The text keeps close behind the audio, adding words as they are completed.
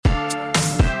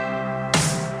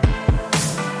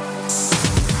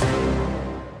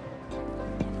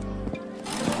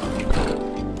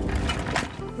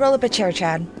Roll up a chair,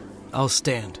 Chad. I'll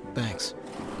stand, thanks.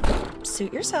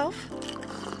 Suit yourself.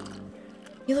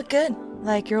 You look good,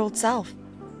 like your old self.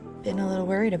 Been a little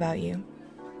worried about you.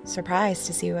 Surprised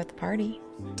to see you at the party.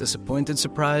 Disappointed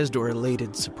surprised or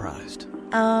elated surprised?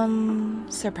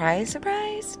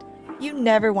 Surprised? You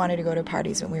never wanted to go to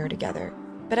parties when we were together.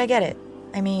 But I get it.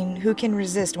 I mean, who can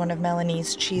resist one of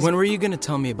Melanie's cheese... When were you gonna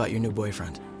tell me about your new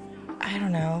boyfriend? I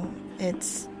don't know.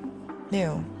 It's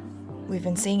new. We've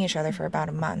been seeing each other for about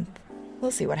a month.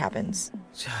 We'll see what happens.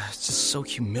 It's just so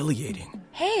humiliating.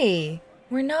 Hey,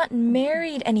 we're not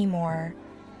married anymore.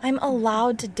 I'm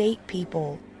allowed to date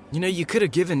people. You know, you could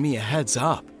have given me a heads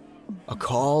up. A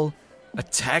call, a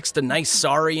text, a nice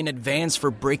sorry in advance for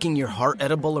breaking your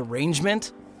heart-edible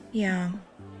arrangement. Yeah,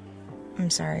 I'm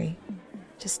sorry.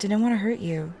 Just didn't want to hurt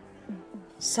you.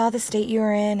 Saw the state you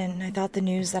were in, and I thought the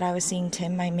news that I was seeing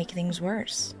Tim might make things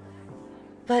worse.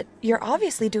 But you're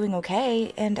obviously doing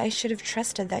okay, and I should have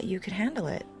trusted that you could handle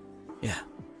it. Yeah.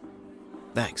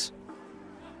 Thanks.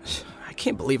 I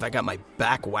can't believe I got my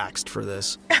back waxed for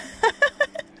this.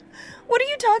 What are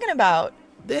you talking about?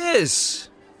 This,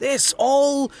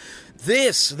 the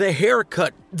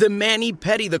haircut, the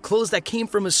mani-pedi, the clothes that came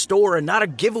from a store and not a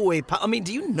giveaway. I mean,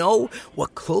 do you know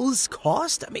what clothes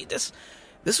cost? I mean, this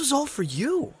was all for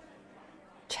you.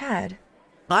 Chad.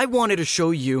 I wanted to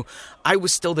show you I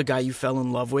was still the guy you fell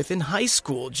in love with in high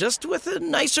school, just with a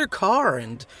nicer car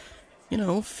and,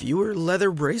 fewer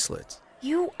leather bracelets.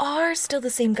 You are still the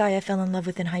same guy I fell in love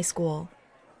with in high school.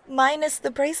 Minus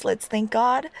the bracelets, thank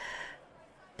God.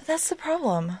 But that's the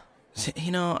problem.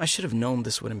 I should have known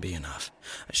this wouldn't be enough.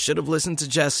 I should have listened to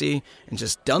Jesse and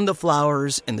just done the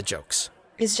flowers and the jokes.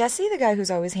 Is Jesse the guy who's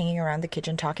always hanging around the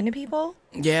kitchen talking to people?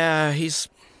 Yeah, he's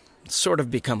sort of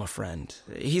become a friend.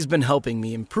 He's been helping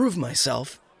me improve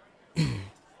myself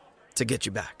to get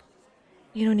you back.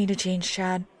 You don't need to change,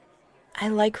 Chad. I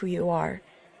like who you are.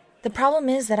 The problem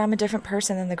is that I'm a different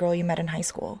person than the girl you met in high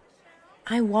school.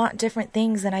 I want different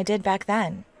things than I did back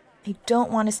then. I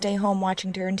don't want to stay home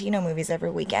watching Tarantino movies every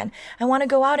weekend. I want to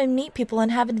go out and meet people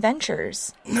and have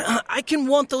adventures. I can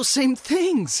want those same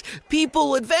things.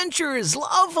 People, adventures,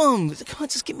 love them. Come on,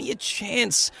 just give me a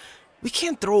chance. We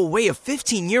can't throw away a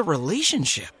 15-year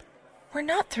relationship. We're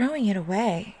not throwing it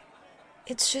away.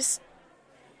 It's just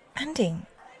ending.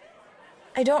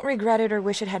 I don't regret it or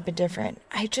wish it had been different.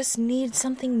 I just need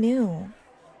something new.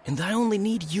 And I only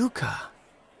need Yuka.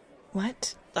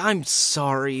 What? I'm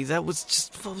sorry. That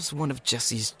was one of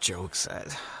Jesse's jokes.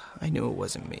 I knew it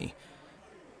wasn't me.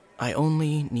 I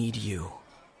only need you.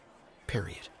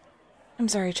 Period. I'm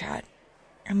sorry, Chad.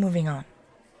 I'm moving on.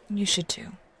 You should too.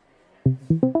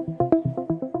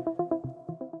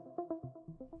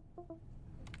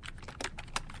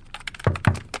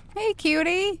 Hey,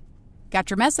 cutie. Got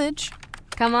your message.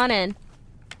 Come on in.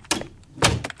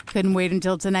 Couldn't wait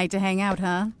until tonight to hang out,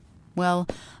 huh? Well,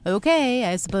 okay,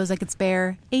 I suppose I could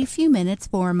spare a few minutes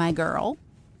for my girl.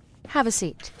 Have a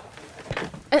seat.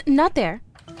 Not there.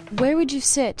 Where would you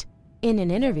sit in an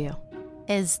interview?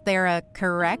 Is there a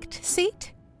correct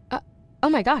seat? Oh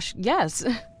my gosh, yes.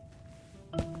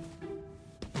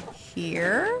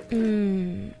 Here?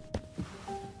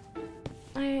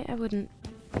 I wouldn't.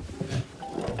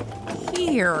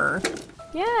 Here.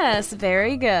 Yes,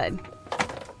 very good.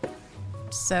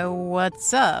 So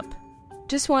what's up?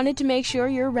 Just wanted to make sure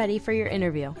you're ready for your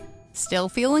interview. Still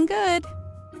feeling good.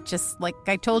 Just like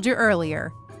I told you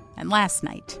earlier, and last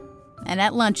night, and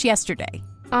at lunch yesterday.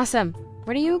 Awesome.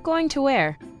 What are you going to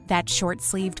wear? That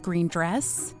short-sleeved green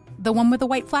dress. The one with the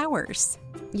white flowers.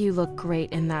 You look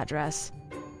great in that dress.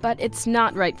 But it's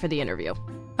not right for the interview.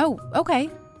 Oh, okay.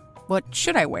 What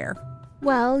should I wear?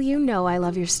 Well, you know I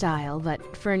love your style,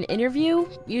 but for an interview,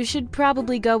 you should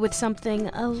probably go with something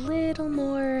a little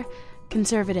more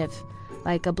conservative.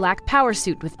 Like a black power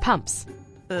suit with pumps.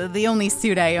 The only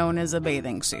suit I own is a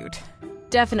bathing suit.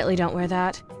 Definitely don't wear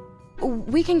that.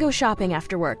 We can go shopping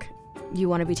after work. You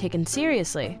want to be taken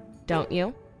seriously, don't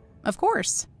you? Of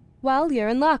course. Well, you're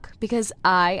in luck, because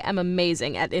I am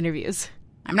amazing at interviews.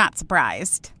 I'm not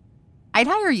surprised. I'd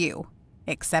hire you,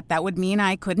 except that would mean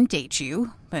I couldn't date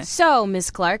you. But So, Miss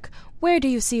Clark, where do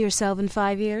you see yourself in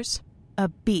 5 years? a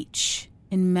beach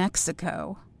in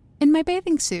Mexico. In my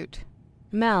bathing suit.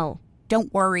 Mel.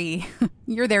 Don't worry.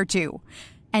 You're there too.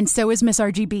 And so is Miss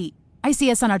RGB. I see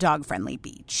us on a dog-friendly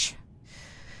beach.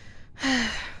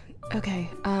 Okay,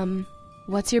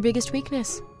 what's your biggest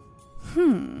weakness?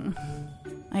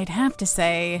 I'd have to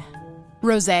say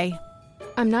rosé.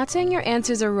 I'm not saying your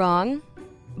answers are wrong,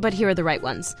 but here are the right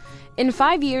ones. In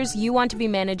 5 years, you want to be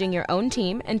managing your own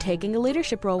team and taking a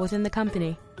leadership role within the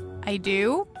company. I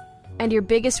do? And your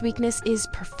biggest weakness is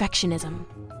perfectionism.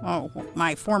 Oh,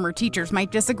 my former teachers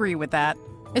might disagree with that.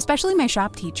 Especially my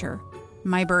shop teacher.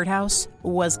 My birdhouse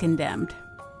was condemned.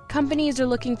 Companies are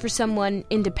looking for someone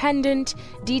independent,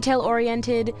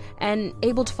 detail-oriented, and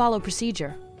able to follow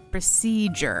procedure.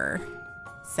 Procedure.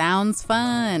 Sounds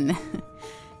fun.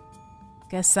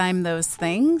 Guess I'm those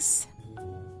things.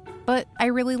 But I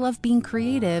really love being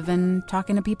creative and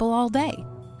talking to people all day.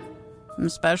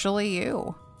 Especially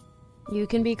you. You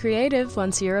can be creative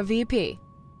once you're a VP.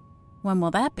 When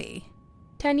will that be?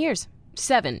 10 years.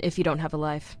 7 if you don't have a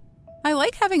life. I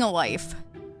like having a life.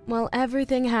 Well,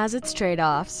 everything has its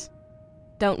trade-offs.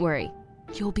 Don't worry.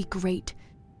 You'll be great.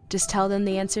 Just tell them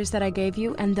the answers that I gave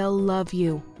you and they'll love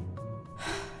you.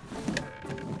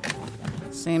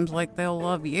 Seems like they'll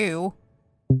love you.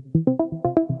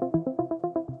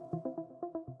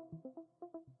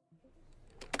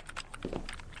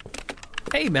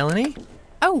 Hey, Melanie.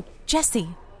 Oh, Jesse,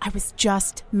 I was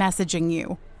just messaging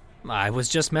you. I was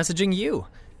just messaging you.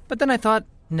 But then I thought,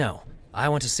 no, I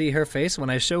want to see her face when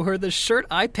I show her the shirt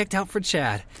I picked out for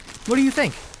Chad. What do you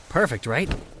think? Perfect, right?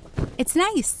 It's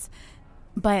nice,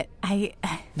 but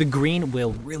The green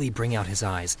will really bring out his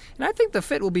eyes, and I think the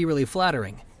fit will be really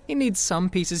flattering. He needs some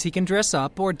pieces he can dress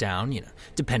up or down,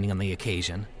 depending on the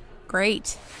occasion.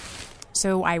 Great.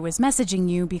 So I was messaging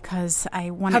you because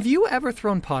I wanted... Have you ever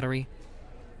thrown pottery?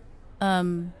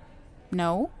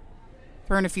 No.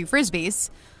 Thrown a few frisbees.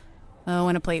 Oh,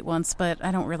 and a plate once, but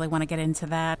I don't really want to get into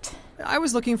that. I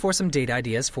was looking for some date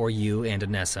ideas for you and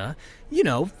Anessa.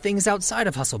 Things outside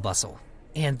of Hustle Bustle.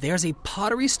 And there's a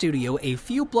pottery studio a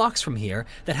few blocks from here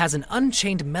that has an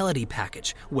Unchained Melody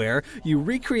package where you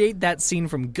recreate that scene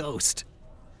from Ghost.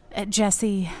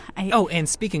 Jesse, Oh, and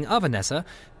speaking of Anessa,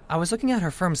 I was looking at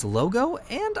her firm's logo,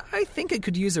 and I think it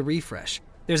could use a refresh.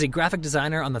 There's a graphic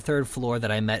designer on the 3rd floor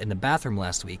that I met in the bathroom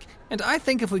last week, and I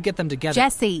think if we get them together...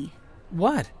 Jesse!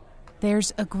 What?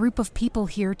 There's a group of people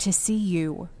here to see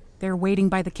you. They're waiting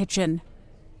by the kitchen.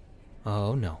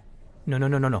 Oh, no.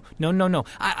 No.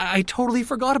 I totally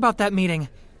forgot about that meeting.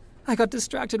 I got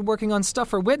distracted working on stuff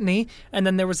for Whitney, and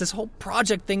then there was this whole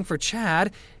project thing for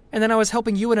Chad, and then I was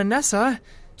helping you and Anessa.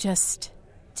 Just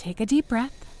take a deep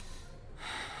breath.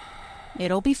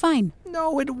 It'll be fine.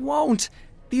 No, it won't.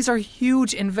 These are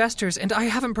huge investors, and I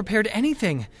haven't prepared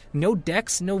anything. No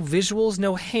decks, no visuals,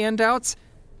 no handouts.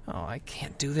 Oh, I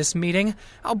can't do this meeting.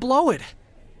 I'll blow it.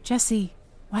 Jesse,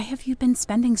 why have you been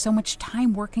spending so much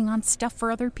time working on stuff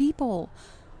for other people?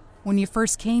 When you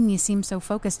first came, you seemed so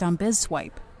focused on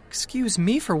BizSwipe. Excuse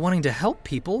me for wanting to help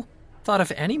people. Thought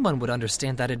if anyone would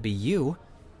understand that it'd be you.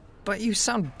 But you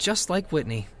sound just like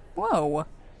Whitney. Whoa.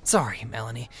 Sorry,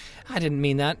 Melanie. I didn't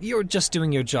mean that. You're just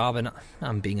doing your job and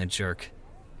I'm being a jerk.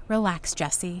 Relax,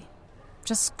 Jesse.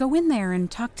 Just go in there and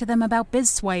talk to them about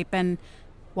BizSwipe and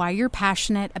why you're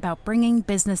passionate about bringing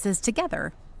businesses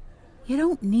together. You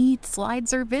don't need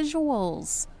slides or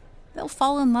visuals. They'll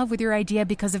fall in love with your idea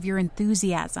because of your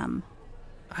enthusiasm.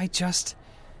 I just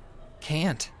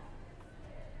can't.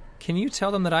 Can you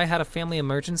tell them that I had a family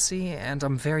emergency and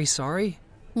I'm very sorry?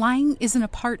 Lying isn't a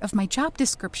part of my job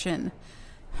description.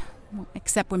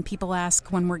 Except when people ask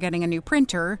when we're getting a new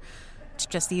printer. It's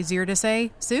just easier to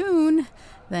say, soon,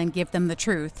 than give them the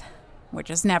truth, which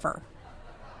is never.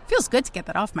 Feels good to get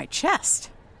that off my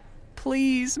chest.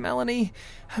 Please, Melanie,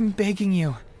 I'm begging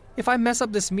you. If I mess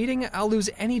up this meeting, I'll lose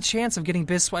any chance of getting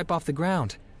BizSwipe off the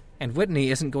ground. And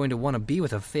Whitney isn't going to want to be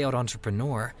with a failed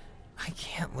entrepreneur. I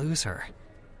can't lose her.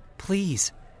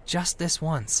 Please, just this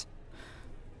once.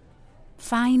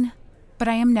 Fine, but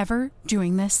I am never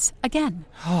doing this again.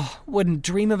 Oh, wouldn't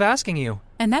dream of asking you.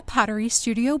 And that pottery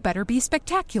studio better be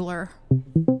spectacular.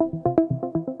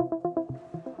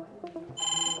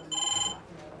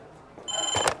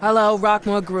 Hello,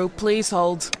 Rockmore Group. Please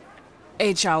hold.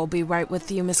 HR will be right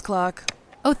with you, Miss Clark.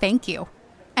 Oh, thank you.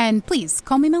 And please,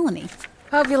 call me Melanie.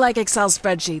 Hope you like Excel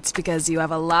spreadsheets because you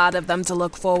have a lot of them to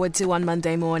look forward to on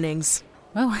Monday mornings.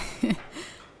 Oh,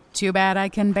 too bad I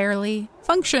can barely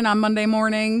function on Monday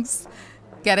mornings.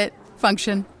 Get it?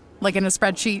 Function. Like in a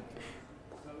spreadsheet.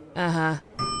 Uh-huh.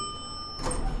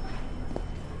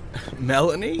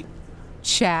 Melanie?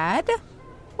 Chad?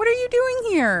 What are you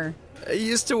doing here? I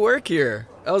used to work here.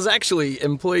 I was actually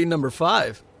employee number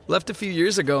 5. Left a few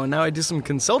years ago, and now I do some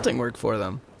consulting work for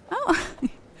them. Oh,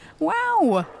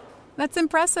 wow. That's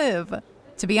impressive.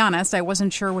 To be honest, I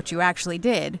wasn't sure what you actually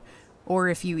did, or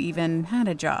if you even had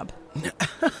a job.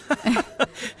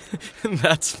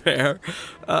 That's fair.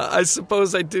 I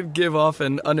suppose I did give off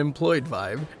an unemployed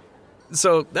vibe.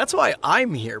 So that's why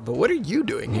I'm here, but what are you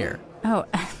doing here? Oh,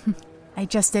 I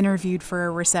just interviewed for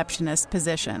a receptionist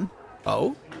position.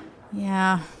 Oh?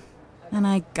 Yeah. And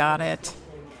I got it.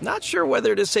 Not sure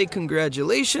whether to say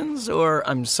congratulations or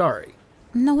I'm sorry.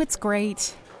 No, it's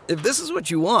great. If this is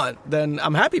what you want, then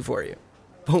I'm happy for you.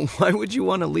 But why would you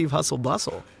want to leave Hustle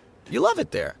Bustle? You love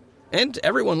it there. And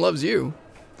everyone loves you.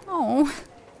 Oh,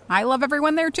 I love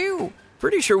everyone there too.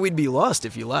 Pretty sure we'd be lost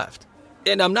if you left.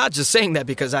 And I'm not just saying that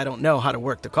because I don't know how to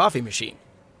work the coffee machine.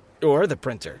 Or the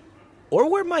printer. Or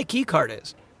where my key card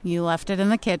is. You left it in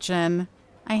the kitchen.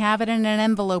 I have it in an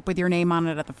envelope with your name on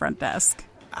it at the front desk.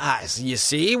 So you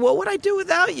see? What would I do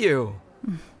without you?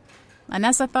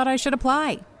 Anessa thought I should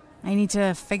apply. I need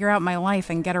to figure out my life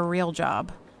and get a real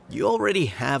job. You already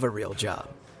have a real job.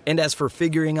 And as for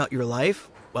figuring out your life,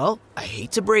 well, I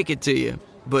hate to break it to you,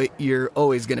 but you're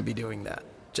always going to be doing that.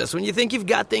 Just when you think you've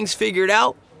got things figured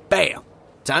out, bam,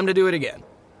 time to do it again.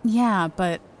 Yeah,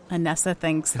 but Anessa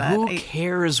thinks that... Who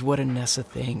cares what Anessa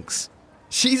thinks?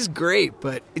 She's great,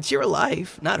 but it's your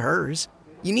life, not hers.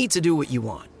 You need to do what you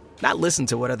want, not listen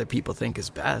to what other people think is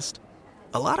best.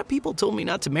 A lot of people told me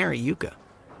not to marry Yuka.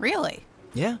 Really?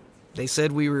 Yeah, they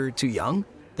said we were too young,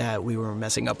 that we were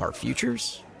messing up our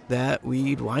futures, that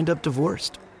we'd wind up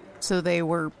divorced. So they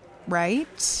were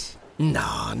right?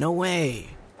 Nah, no way.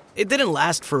 It didn't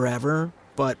last forever,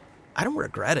 but I don't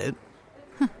regret it.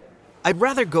 I'd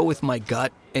rather go with my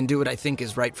gut and do what I think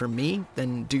is right for me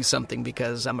than do something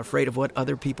because I'm afraid of what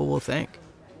other people will think.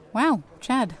 Wow,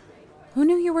 Chad, who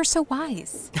knew you were so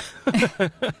wise?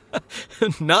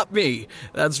 Not me,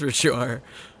 that's for sure.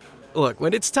 Look,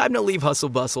 when it's time to leave Hustle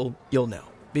Bustle, you'll know,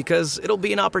 because it'll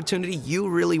be an opportunity you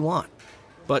really want.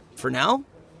 But for now,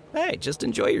 hey, just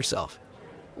enjoy yourself.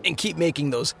 And keep making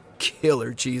those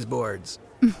killer cheese boards.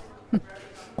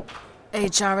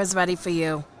 HR is ready for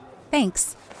you.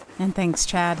 Thanks. And thanks,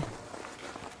 Chad.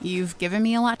 You've given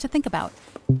me a lot to think about.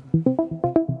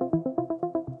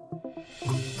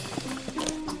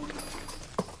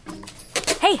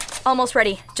 Hey, almost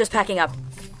ready. Just packing up.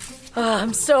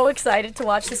 I'm so excited to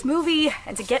watch this movie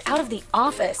and to get out of the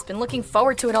office. Been looking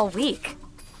forward to it all week.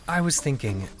 I was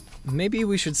thinking, maybe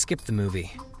we should skip the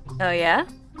movie. Oh, yeah?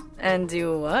 And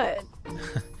do what?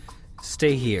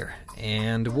 Stay here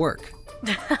and work.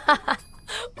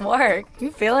 Work? You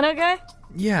feeling okay?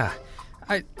 Yeah,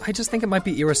 I just think it might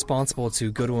be irresponsible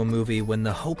to go to a movie when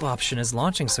the Hope option is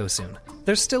launching so soon.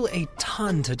 There's still a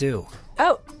ton to do.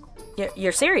 Oh,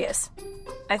 you're serious?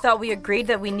 I thought we agreed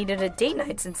that we needed a date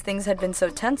night since things had been so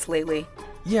tense lately.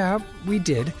 Yeah, we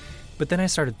did. But then I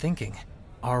started thinking,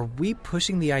 are we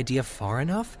pushing the idea far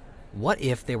enough? What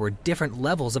if there were different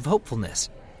levels of hopefulness?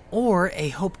 Or a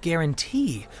hope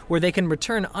guarantee, where they can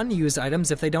return unused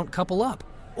items if they don't couple up?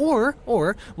 Or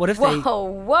what if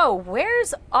Whoa,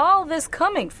 where's all this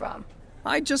coming from?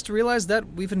 I just realized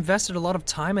that we've invested a lot of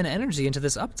time and energy into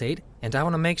this update, and I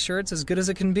want to make sure it's as good as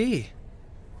it can be.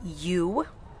 You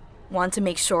want to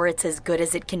make sure it's as good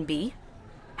as it can be?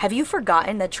 Have you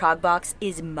forgotten that Trogbox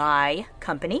is my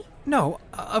company? No,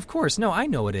 of course, no, I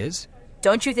know it is.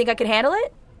 Don't you think I can handle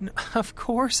it? Of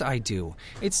course I do.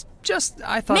 It's just,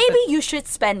 I thought Maybe you should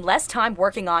spend less time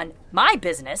working on my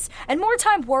business and more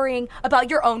time worrying about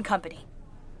your own company.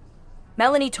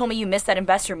 Melanie told me you missed that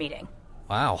investor meeting.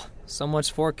 Wow, so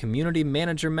much for community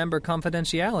manager member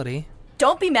confidentiality.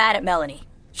 Don't be mad at Melanie.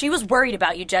 She was worried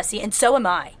about you, Jesse, and so am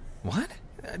I. What?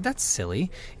 That's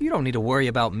silly. You don't need to worry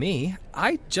about me.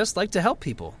 I just like to help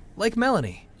people, like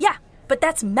Melanie. Yeah, but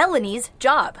that's Melanie's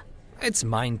job. It's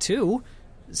mine too,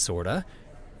 sorta.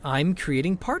 I'm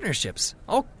creating partnerships,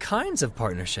 all kinds of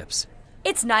partnerships.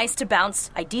 It's nice to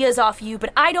bounce ideas off you,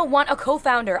 but I don't want a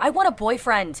co-founder. I want a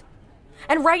boyfriend.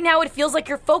 And right now it feels like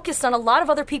you're focused on a lot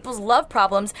of other people's love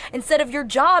problems instead of your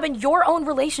job and your own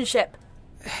relationship.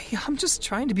 Hey, I'm just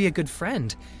trying to be a good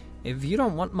friend. If you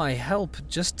don't want my help,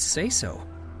 just say so.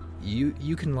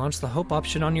 You can launch the Hope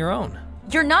option on your own.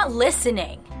 You're not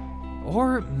listening.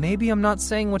 Or maybe I'm not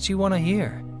saying what you want to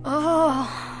hear.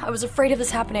 Oh, I was afraid of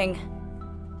this happening.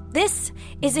 This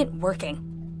isn't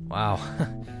working. Wow.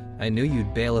 I knew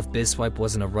you'd bail if BizSwipe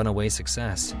wasn't a runaway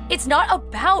success. It's not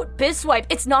about BizSwipe.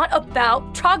 It's not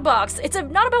about Trogbox. It's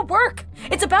not about work.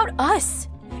 It's about us.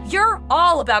 You're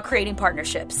all about creating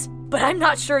partnerships. But I'm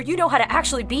not sure you know how to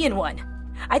actually be in one.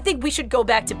 I think we should go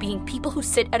back to being people who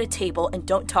sit at a table and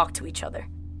don't talk to each other.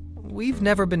 We've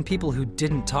never been people who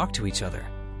didn't talk to each other.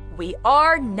 We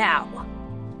are now.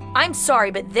 I'm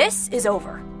sorry, but this is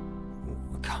over.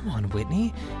 Come on,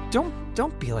 Whitney.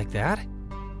 Don't be like that.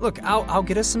 Look, I'll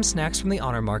get us some snacks from the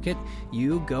Honor Market.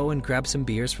 You go and grab some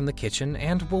beers from the kitchen,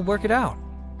 and we'll work it out.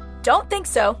 Don't think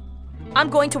so. I'm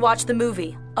going to watch the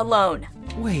movie alone.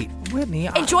 Wait, Whitney,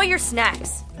 Enjoy your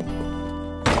snacks.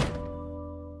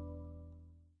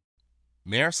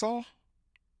 Marisol?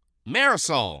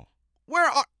 Marisol, where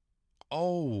are...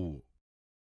 Oh.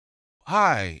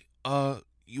 Hi.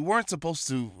 You weren't supposed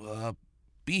to,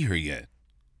 be here yet.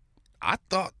 I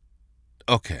thought...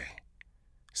 Okay.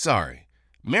 Sorry.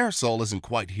 Marisol isn't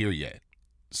quite here yet.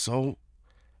 So,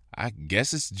 I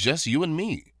guess it's just you and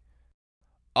me.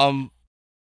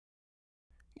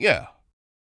 Yeah.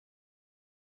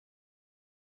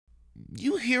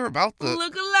 You hear about the...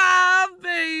 Look alive,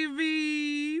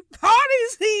 baby!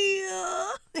 Party's here!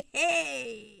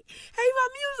 Hey! Hey, my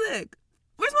music!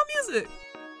 Where's my music?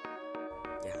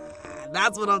 Yeah,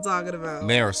 that's what I'm talking about.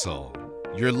 Marisol,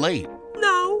 you're late.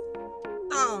 No.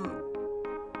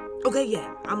 Okay,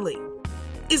 yeah, I'm late.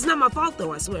 It's not my fault,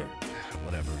 though, I swear.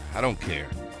 Whatever, I don't care.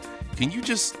 Can you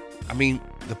just...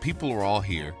 the people are all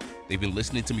here. They've been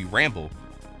listening to me ramble.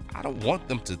 I don't want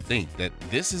them to think that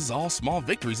this is all small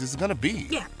victories is gonna be.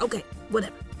 Yeah, okay,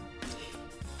 whatever.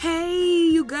 Hey,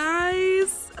 you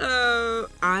guys.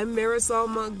 I'm Marisol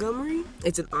Montgomery.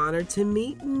 It's an honor to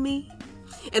meet me.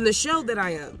 And the show that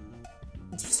I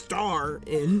star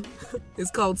in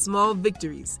is called Small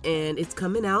Victories, and it's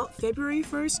coming out February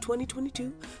 1st,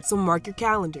 2022. So mark your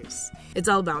calendars. It's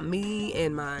all about me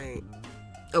and my...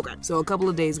 Okay, so a couple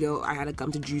of days ago, I had a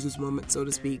come to Jesus moment, so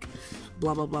to speak.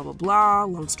 Blah, blah, blah, blah, blah.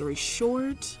 Long story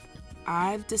short,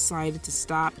 I've decided to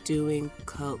stop doing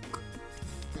coke.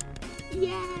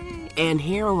 Yay! And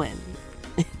heroin.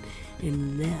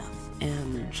 And meth.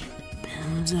 And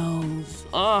benzos.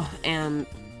 And...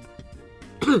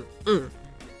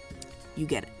 You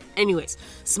get it. Anyways,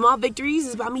 Small Victories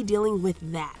is about me dealing with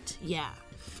that. Yeah.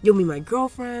 You'll meet my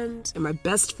girlfriend and my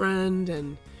best friend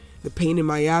and the pain in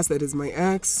my ass that is my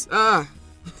ex.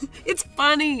 It's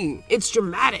funny. It's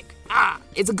dramatic.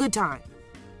 It's a good time.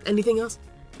 Anything else?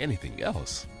 Anything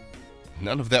else?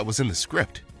 None of that was in the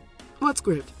script. What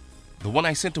script? The one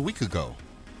I sent a week ago.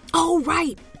 Oh,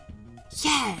 right.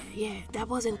 Yeah, that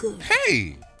wasn't good.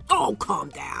 Hey! Oh, calm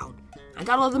down. I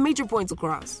got all the major points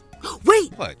across.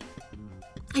 Wait! What?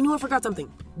 I knew I forgot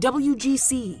something.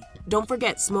 WGC. Don't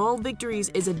forget, Small Victories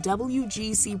is a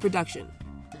WGC production.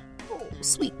 Oh,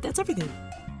 sweet. That's everything.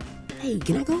 Hey,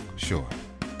 can I go? Sure.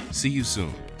 See you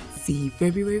soon. See you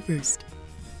February 1st.